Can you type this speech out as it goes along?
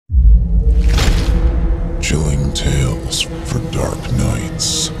Chilling tales for dark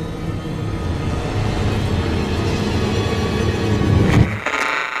nights.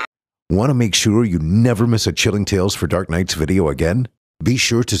 Want to make sure you never miss a Chilling Tales for Dark Nights video again? Be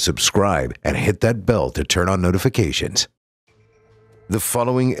sure to subscribe and hit that bell to turn on notifications. The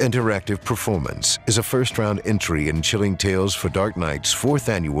following interactive performance is a first-round entry in Chilling Tales for Dark Nights' 4th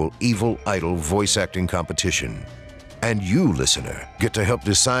annual Evil Idol voice acting competition. And you, listener, get to help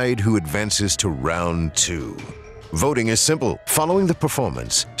decide who advances to round 2. Voting is simple. Following the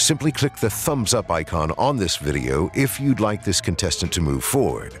performance, simply click the thumbs up icon on this video if you'd like this contestant to move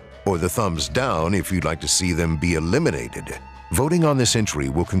forward, or the thumbs down if you'd like to see them be eliminated. Voting on this entry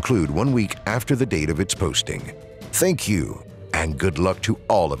will conclude 1 week after the date of its posting. Thank you, and good luck to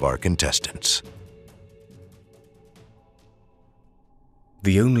all of our contestants.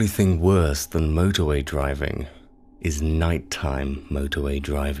 The only thing worse than motorway driving is nighttime motorway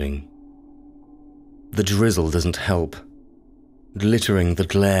driving. The drizzle doesn't help, glittering the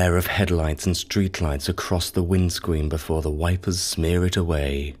glare of headlights and streetlights across the windscreen before the wipers smear it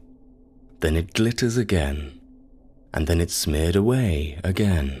away. Then it glitters again, and then it's smeared away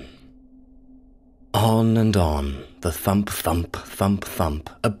again. On and on, the thump, thump, thump,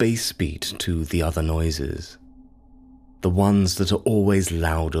 thump, a bass beat to the other noises. The ones that are always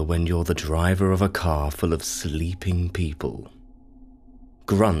louder when you're the driver of a car full of sleeping people.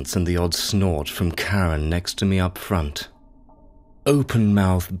 Grunts and the odd snort from Karen next to me up front. Open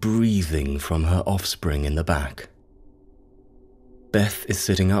mouth breathing from her offspring in the back. Beth is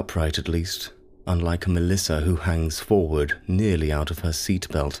sitting upright at least, unlike Melissa who hangs forward, nearly out of her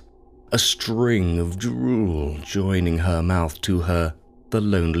seatbelt, a string of drool joining her mouth to her The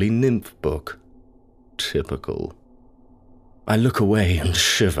Lonely Nymph book. Typical. I look away and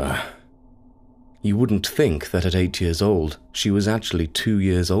shiver. You wouldn't think that at 8 years old, she was actually 2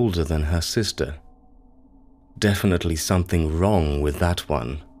 years older than her sister. Definitely something wrong with that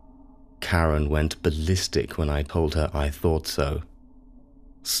one. Karen went ballistic when I told her I thought so.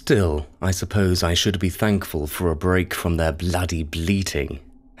 Still, I suppose I should be thankful for a break from their bloody bleating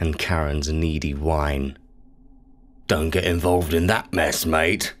and Karen's needy whine. "Don't get involved in that mess,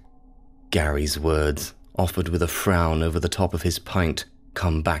 mate." Gary's words, offered with a frown over the top of his pint,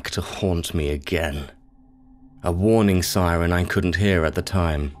 come back to haunt me again. A warning siren I couldn't hear at the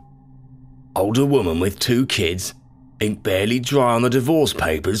time. "Older woman with 2 kids, ink barely dry on the divorce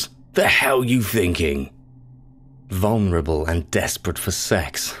papers, the hell you thinking?" Vulnerable and desperate for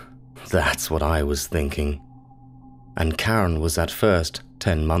sex, that's what I was thinking. And Karen was at first,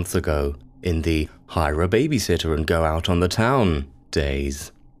 10 months ago, in the hire a babysitter and go out on the town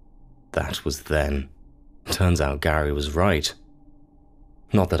days. That was then. Turns out Gary was right.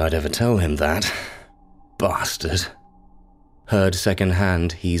 Not that I'd ever tell him that. Bastard. Heard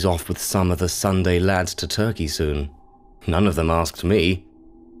second-hand he's off with some of the Sunday lads to Turkey soon. None of them asked me.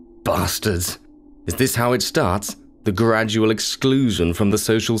 Bastards. Is this how it starts? The gradual exclusion from the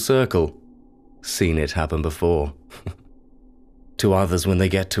social circle? Seen it happen before. To others when they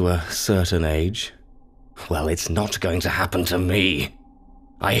get to a certain age. Well, it's not going to happen to me.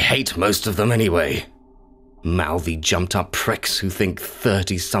 I hate most of them anyway. Mouthy jumped-up pricks who think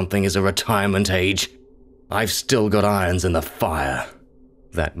 30-something is a retirement age. I've still got irons in the fire.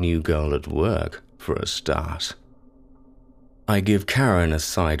 That new girl at work, for a start. I give Karen a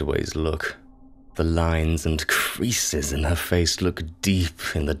sideways look. The lines and creases in her face look deep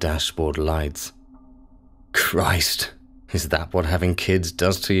in the dashboard lights. Christ, is that what having kids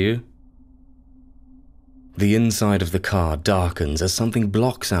does to you? The inside of the car darkens as something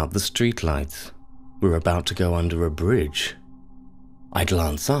blocks out the streetlights. We're about to go under a bridge. I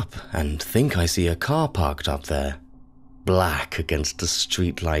glance up and think I see a car parked up there, black against the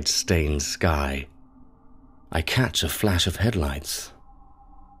streetlight-stained sky. I catch a flash of headlights.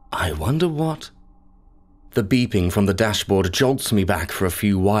 I wonder what? The beeping from the dashboard jolts me back for a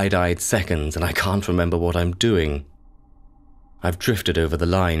few wide-eyed seconds and I can't remember what I'm doing. I've drifted over the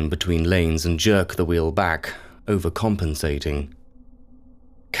line between lanes and jerk the wheel back, overcompensating.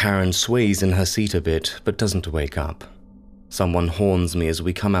 Karen sways in her seat a bit, but doesn't wake up. Someone horns me as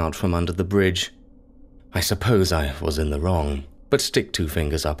we come out from under the bridge. I suppose I was in the wrong, but stick 2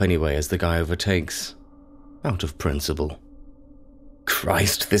 fingers up anyway as the guy overtakes. Out of principle.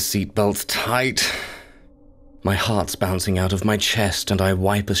 Christ, this seatbelt's tight. My heart's bouncing out of my chest and I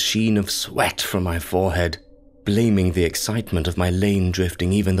wipe a sheen of sweat from my forehead, blaming the excitement of my lane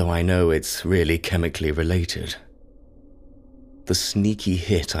drifting even though I know it's really chemically related. The sneaky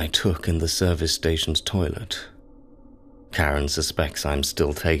hit I took in the service station's toilet. Karen suspects I'm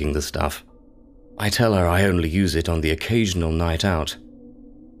still taking the stuff. I tell her I only use it on the occasional night out.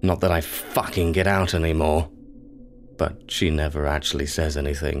 Not that I fucking get out anymore. But she never actually says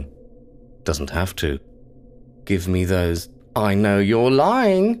anything. Doesn't have to. Give me those "I know you're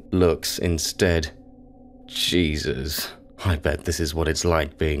lying" looks instead. Jesus, I bet this is what it's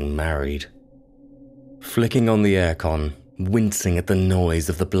like being married. Flicking on the aircon, wincing at the noise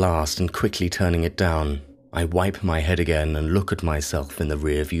of the blast and quickly turning it down, I wipe my head again and look at myself in the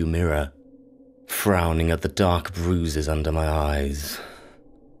rearview mirror, frowning at the dark bruises under my eyes.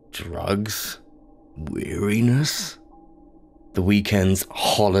 Drugs? Weariness? The weekend's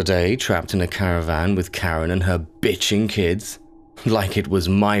holiday trapped in a caravan with Karen and her bitching kids? Like it was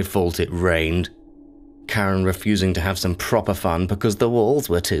my fault it rained. Karen refusing to have some proper fun because the walls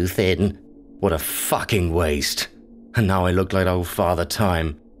were too thin. What a fucking waste. And now I look like old Father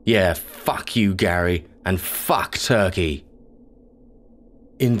Time. Yeah, fuck you, Gary, and fuck Turkey.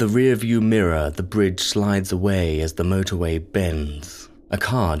 In the rearview mirror, the bridge slides away as the motorway bends. A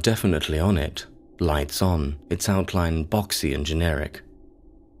car definitely on it. Lights on, its outline boxy and generic.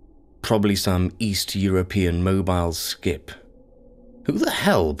 Probably some East European mobile skip. Who the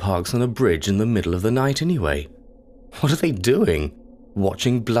hell parks on a bridge in the middle of the night anyway? What are they doing?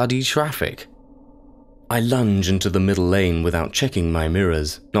 Watching bloody traffic? I lunge into the middle lane without checking my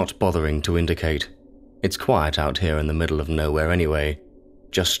mirrors, not bothering to indicate. It's quiet out here in the middle of nowhere anyway.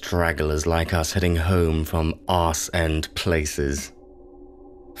 Just stragglers like us heading home from arse-end places.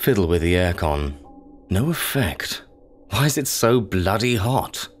 Fiddle with the aircon. No effect. Why is it so bloody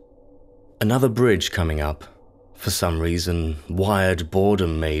hot? Another bridge coming up. For some reason, wired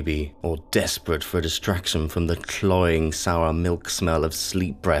boredom maybe, or desperate for a distraction from the cloying sour milk smell of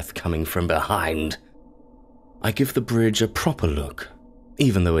sleep breath coming from behind. I give the bridge a proper look,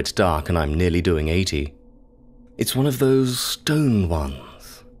 even though it's dark and I'm nearly doing 80. It's one of those stone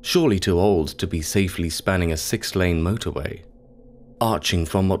ones, surely too old to be safely spanning a 6-lane motorway, arching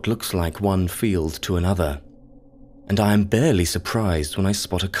from what looks like one field to another. And I am barely surprised when I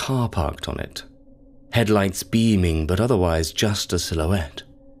spot a car parked on it. Headlights beaming, but otherwise just a silhouette.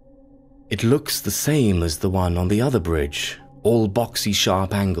 It looks the same as the one on the other bridge, all boxy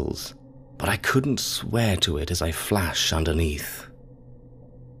sharp angles, but I couldn't swear to it as I flash underneath.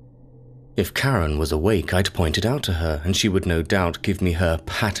 If Karen was awake, I'd point it out to her, and she would no doubt give me her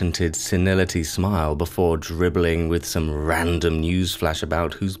patented senility smile before dribbling with some random news flash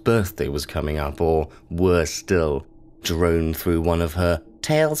about whose birthday was coming up, or, worse still, drone through one of her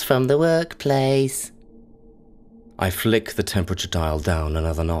tales from the workplace. I flick the temperature dial down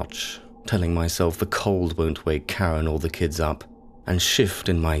another notch, telling myself the cold won't wake Karen or the kids up, and shift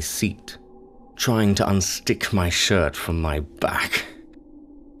in my seat, trying to unstick my shirt from my back.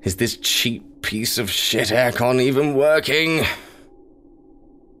 Is this cheap piece of shit aircon even working?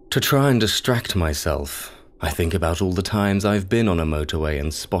 To try and distract myself, I think about all the times I've been on a motorway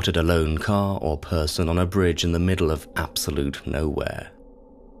and spotted a lone car or person on a bridge in the middle of absolute nowhere.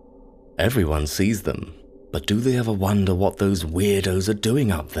 Everyone sees them, but do they ever wonder what those weirdos are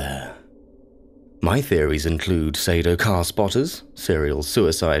doing up there? My theories include pseudo car spotters, serial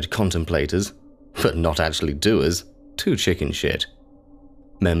suicide contemplators, but not actually doers, too chicken shit.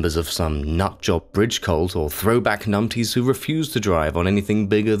 Members of some nutjob bridge cult or throwback numpties who refuse to drive on anything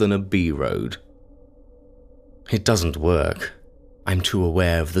bigger than a B road. It doesn't work. I'm too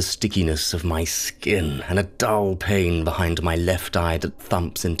aware of the stickiness of my skin and a dull pain behind my left eye that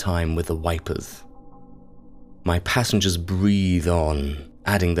thumps in time with the wipers. My passengers breathe on,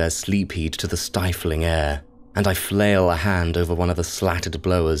 adding their sleep heat to the stifling air, and I flail a hand over one of the slatted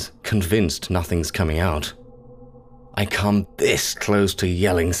blowers, convinced nothing's coming out. I come this close to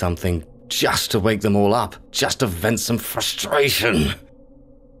yelling something just to wake them all up, just to vent some frustration.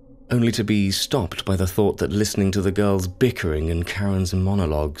 Only to be stopped by the thought that listening to the girls bickering and Karen's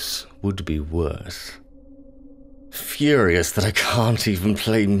monologues would be worse. Furious that I can't even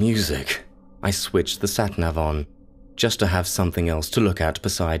play music, I switch the sat-nav on, just to have something else to look at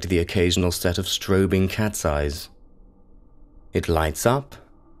beside the occasional set of strobing cat's eyes. It lights up,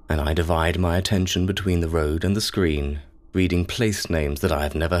 and I divide my attention between the road and the screen, reading place names that I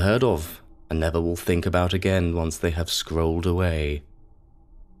have never heard of and never will think about again once they have scrolled away.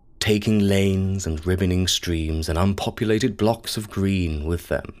 Taking lanes and ribboning streams and unpopulated blocks of green with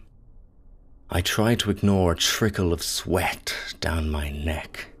them. I try to ignore a trickle of sweat down my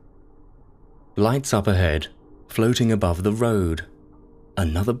neck. Lights up ahead, floating above the road.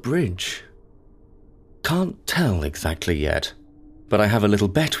 Another bridge. Can't tell exactly yet, but I have a little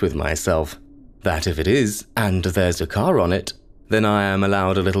bet with myself that if it is, and there's a car on it, then I am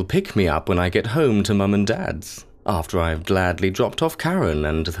allowed a little pick-me-up when I get home to Mum and Dad's, after I've gladly dropped off Karen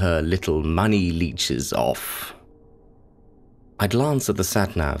and her little money leeches off. I glance at the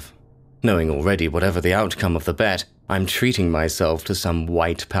sat-nav. Knowing already whatever the outcome of the bet, I'm treating myself to some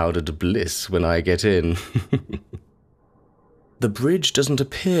white-powdered bliss when I get in. The bridge doesn't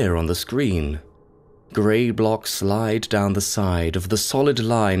appear on the screen. Grey blocks slide down the side of the solid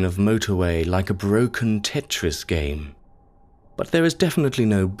line of motorway like a broken Tetris game. But there is definitely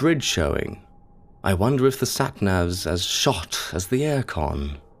no bridge showing. I wonder if the sat-nav's as shot as the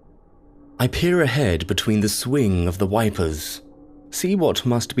aircon. I peer ahead between the swing of the wipers, see what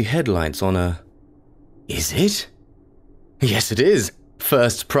must be headlights on a... Is it? Yes, it is!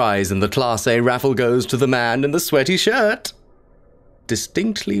 First prize in the Class A raffle goes to the man in the sweaty shirt!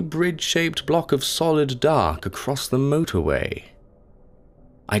 Distinctly bridge-shaped block of solid dark across the motorway.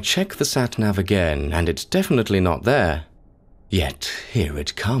 I check the sat-nav again, and it's definitely not there. Yet here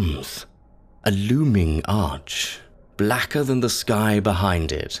it comes. A looming arch, blacker than the sky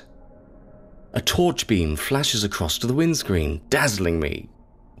behind it. A torch beam flashes across to the windscreen, dazzling me.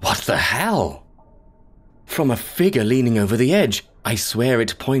 What the hell? From a figure leaning over the edge, I swear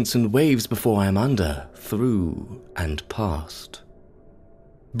it points and waves before I am under, through, and past.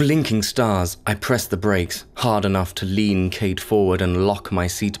 Blinking stars, I press the brakes, hard enough to lean Kate forward and lock my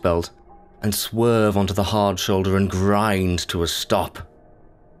seatbelt, and swerve onto the hard shoulder and grind to a stop.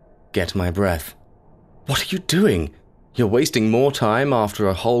 Get my breath. What are you doing? You're wasting more time after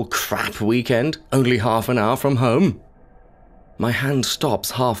a whole crap weekend, only half an hour from home. My hand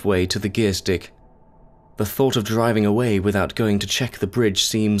stops halfway to the gear stick. The thought of driving away without going to check the bridge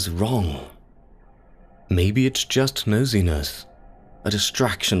seems wrong. Maybe it's just nosiness. A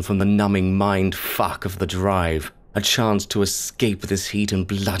distraction from the numbing mind fuck of the drive. A chance to escape this heat and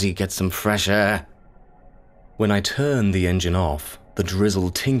bloody get some fresh air. When I turn the engine off, the drizzle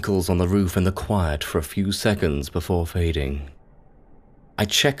tinkles on the roof in the quiet for a few seconds before fading. I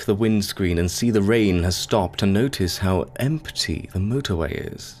check the windscreen and see the rain has stopped and notice how empty the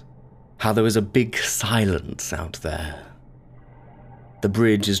motorway is. How there is a big silence out there. The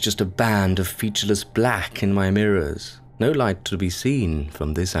bridge is just a band of featureless black in my mirrors. No light to be seen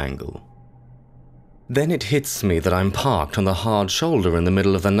from this angle. Then it hits me that I'm parked on the hard shoulder in the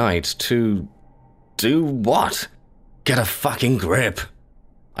middle of the night to... do what? Get a fucking grip.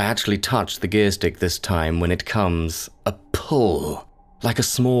 I actually touch the gear stick this time when it comes a pull, like a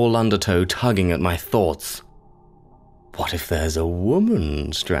small undertow tugging at my thoughts. What if there's a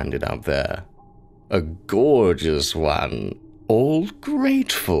woman stranded out there? A gorgeous one, all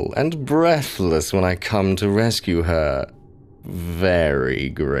grateful and breathless when I come to rescue her. Very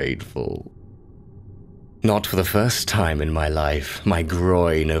grateful. Not for the first time in my life, my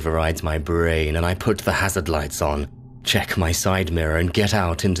groin overrides my brain and I put the hazard lights on, check my side mirror and get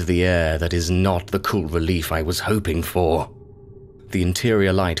out into the air that is not the cool relief I was hoping for. The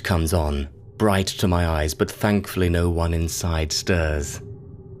interior light comes on, bright to my eyes, but thankfully no one inside stirs.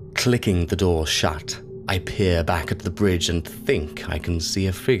 Clicking the door shut, I peer back at the bridge and think I can see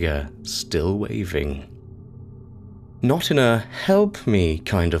a figure still waving. Not in a help me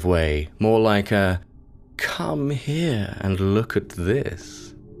kind of way, more like a come here and look at this.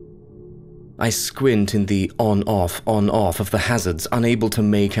 I squint in the on-off of the hazards, unable to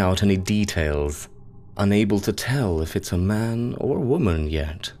make out any details, unable to tell if it's a man or a woman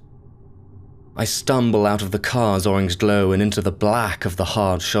yet. I stumble out of the car's orange glow and into the black of the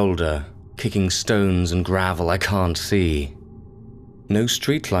hard shoulder, kicking stones and gravel I can't see. No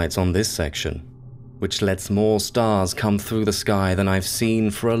streetlights on this section, which lets more stars come through the sky than I've seen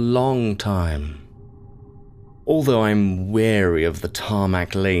for a long time. Although I'm wary of the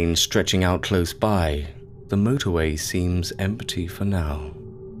tarmac lane stretching out close by, the motorway seems empty for now.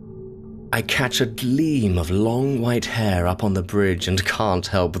 I catch a gleam of long white hair up on the bridge and can't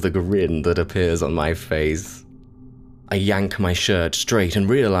help the grin that appears on my face. I yank my shirt straight and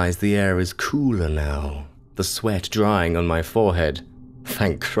realize the air is cooler now, the sweat drying on my forehead.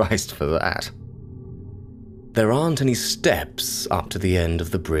 Thank Christ for that. There aren't any steps up to the end of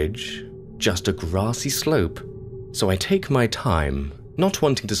the bridge, just a grassy slope. So I take my time, not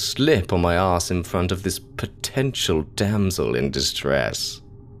wanting to slip on my ass in front of this potential damsel in distress.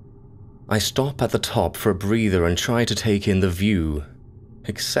 I stop at the top for a breather and try to take in the view,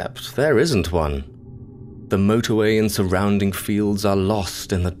 except there isn't one. The motorway and surrounding fields are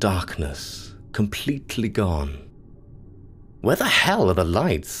lost in the darkness, completely gone. Where the hell are the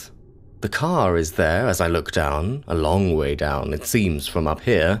lights? The car is there as I look down, a long way down it seems from up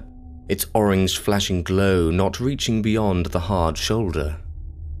here. Its orange flashing glow not reaching beyond the hard shoulder.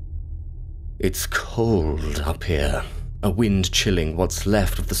 It's cold up here, a wind chilling what's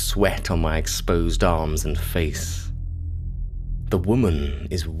left of the sweat on my exposed arms and face. The woman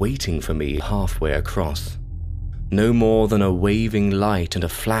is waiting for me halfway across. No more than a waving light and a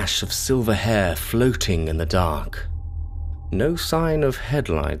flash of silver hair floating in the dark. No sign of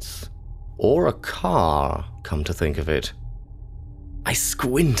headlights, or a car, come to think of it. I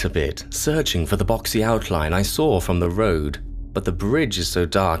squint a bit, searching for the boxy outline I saw from the road, but the bridge is so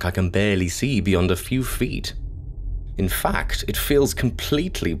dark I can barely see beyond a few feet. In fact, it feels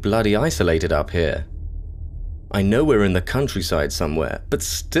completely bloody isolated up here. I know we're in the countryside somewhere, but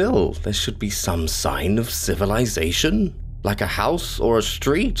still, there should be some sign of civilization, like a house or a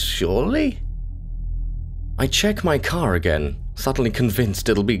street, surely? I check my car again, suddenly convinced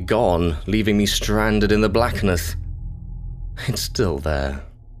it'll be gone, leaving me stranded in the blackness. It's still there.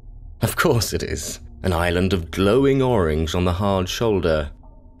 Of course it is. An island of glowing orange on the hard shoulder,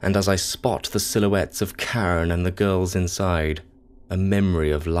 and as I spot the silhouettes of Karen and the girls inside, a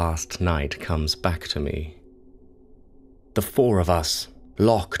memory of last night comes back to me. The four of us,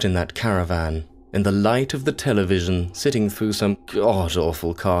 locked in that caravan, in the light of the television, sitting through some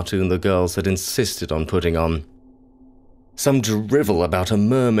god-awful cartoon the girls had insisted on putting on. Some drivel about a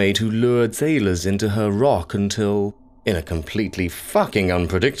mermaid who lured sailors into her rock until, in a completely fucking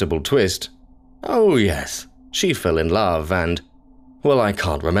unpredictable twist, oh yes, she fell in love and, well, I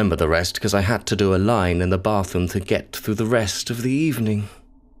can't remember the rest because I had to do a line in the bathroom to get through the rest of the evening.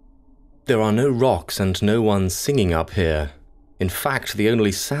 There are no rocks and no one singing up here. In fact, the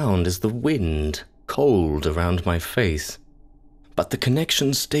only sound is the wind, cold around my face. But the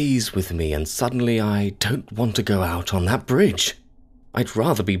connection stays with me and suddenly I don't want to go out on that bridge. I'd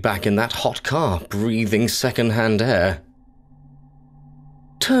rather be back in that hot car, breathing second-hand air.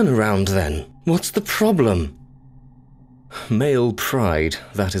 Turn around then. What's the problem? Male pride,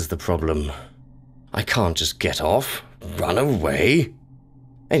 that is the problem. I can't just get off, run away.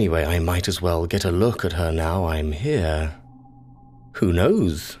 Anyway, I might as well get a look at her now I'm here. Who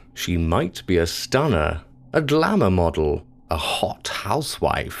knows? She might be a stunner, a glamour model, a hot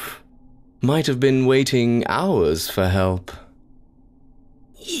housewife. Might have been waiting hours for help.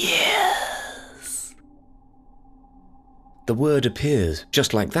 Yes. The word appears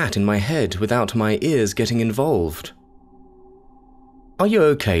just like that in my head without my ears getting involved. Are you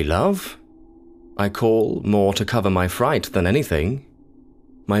okay, love? I call, more to cover my fright than anything.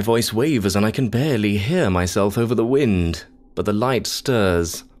 My voice wavers and I can barely hear myself over the wind, but the light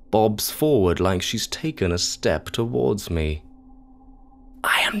stirs, bobs forward like she's taken a step towards me.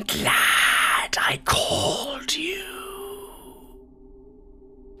 I am glad I called you.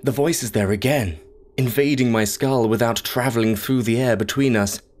 The voice is there again, invading my skull without traveling through the air between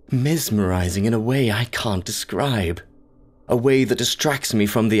us, mesmerizing in a way I can't describe. A way that distracts me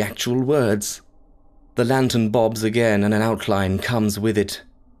from the actual words. The lantern bobs again and an outline comes with it.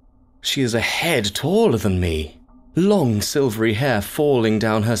 She is a head taller than me. Long silvery hair falling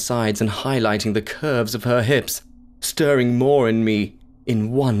down her sides and highlighting the curves of her hips, stirring more in me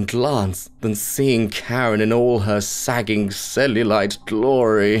in one glance than seeing Karen in all her sagging cellulite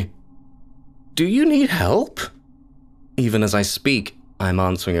glory. Do you need help? Even as I speak, I'm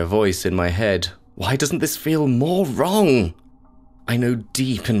answering a voice in my head. Why doesn't this feel more wrong? I know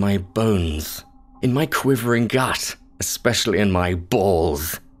deep in my bones, in my quivering gut, especially in my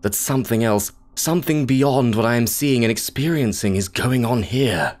balls, that something else, something beyond what I am seeing and experiencing is going on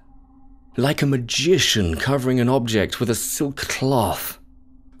here. Like a magician covering an object with a silk cloth.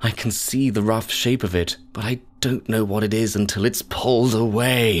 I can see the rough shape of it, but I don't know what it is until it's pulled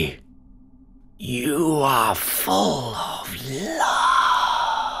away. You are full of love.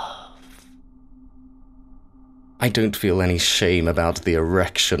 I don't feel any shame about the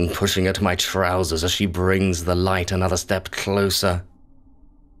erection pushing at my trousers as she brings the light another step closer.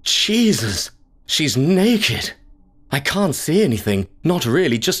 Jesus, she's naked. I can't see anything, not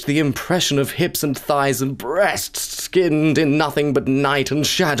really, just the impression of hips and thighs and breasts skinned in nothing but night and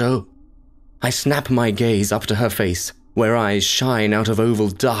shadow. I snap my gaze up to her face, where eyes shine out of oval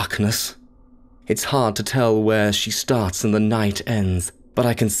darkness. It's hard to tell where she starts and the night ends, but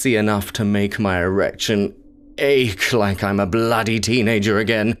I can see enough to make my erection ache like I'm a bloody teenager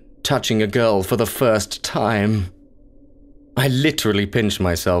again, touching a girl for the first time. I literally pinch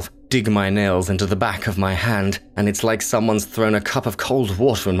myself, dig my nails into the back of my hand, and it's like someone's thrown a cup of cold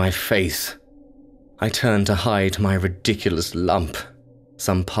water in my face. I turn to hide my ridiculous lump,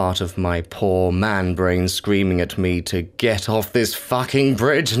 some part of my poor man brain screaming at me to get off this fucking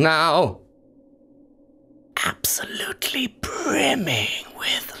bridge now. Absolutely brimming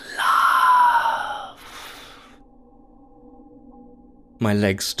with love. My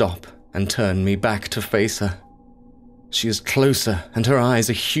legs stop and turn me back to face her. She is closer, and her eyes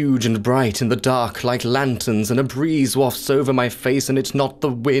are huge and bright in the dark like lanterns, and a breeze wafts over my face, and it's not the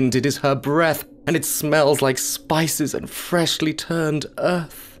wind, it is her breath, and it smells like spices and freshly turned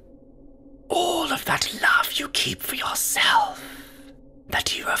earth. All of that love you keep for yourself,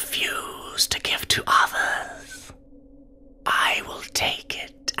 that you refuse to give to others, I will take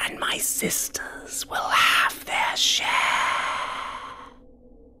it, and my sisters will have their share.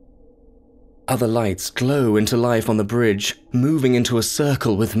 Other lights glow into life on the bridge, moving into a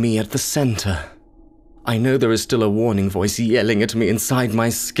circle with me at the center. I know there is still a warning voice yelling at me inside my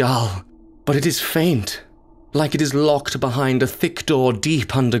skull, but it is faint, like it is locked behind a thick door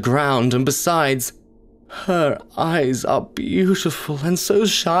deep underground, and besides, her eyes are beautiful and so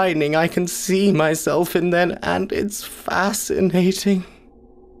shining I can see myself in them, and it's fascinating.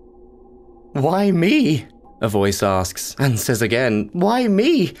 "Why me?" a voice asks, and says again, "Why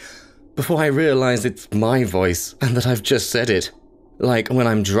me?" before I realize it's my voice and that I've just said it. Like when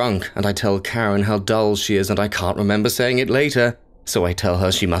I'm drunk and I tell Karen how dull she is and I can't remember saying it later, so I tell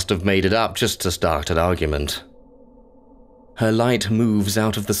her she must have made it up just to start an argument. Her light moves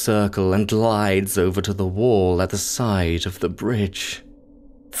out of the circle and glides over to the wall at the side of the bridge.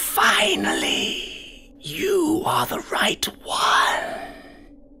 "Finally, you are the right one,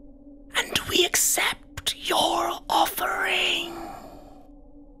 and we accept your offering."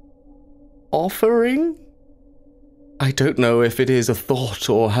 Offering? I don't know if it is a thought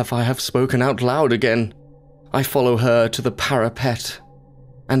or if I have spoken out loud again. I follow her to the parapet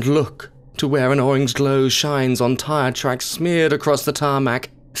and look to where an orange glow shines on tire tracks smeared across the tarmac,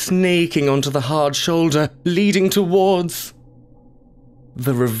 snaking onto the hard shoulder, leading towards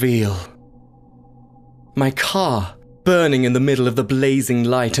the reveal. My car, burning in the middle of the blazing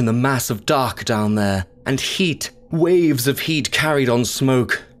light in the mass of dark down there, and heat, waves of heat carried on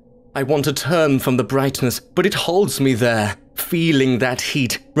smoke. I want to turn from the brightness, but it holds me there, feeling that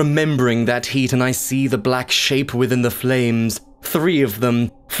heat, remembering that heat, and I see the black shape within the flames. 3 of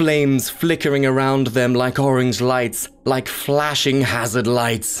them, flames flickering around them like orange lights, like flashing hazard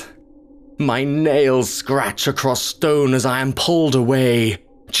lights. My nails scratch across stone as I am pulled away,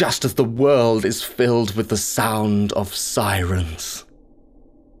 just as the world is filled with the sound of sirens.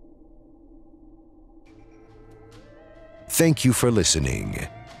 Thank you for listening.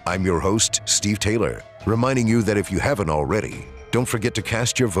 I'm your host, Steve Taylor, reminding you that if you haven't already, don't forget to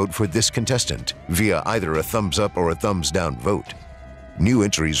cast your vote for this contestant via either a thumbs up or a thumbs down vote. New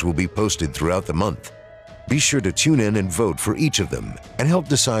entries will be posted throughout the month. Be sure to tune in and vote for each of them and help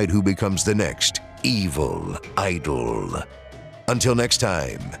decide who becomes the next evil idol. Until next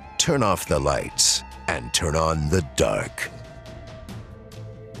time, turn off the lights and turn on the dark.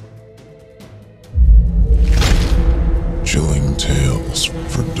 Chilling tales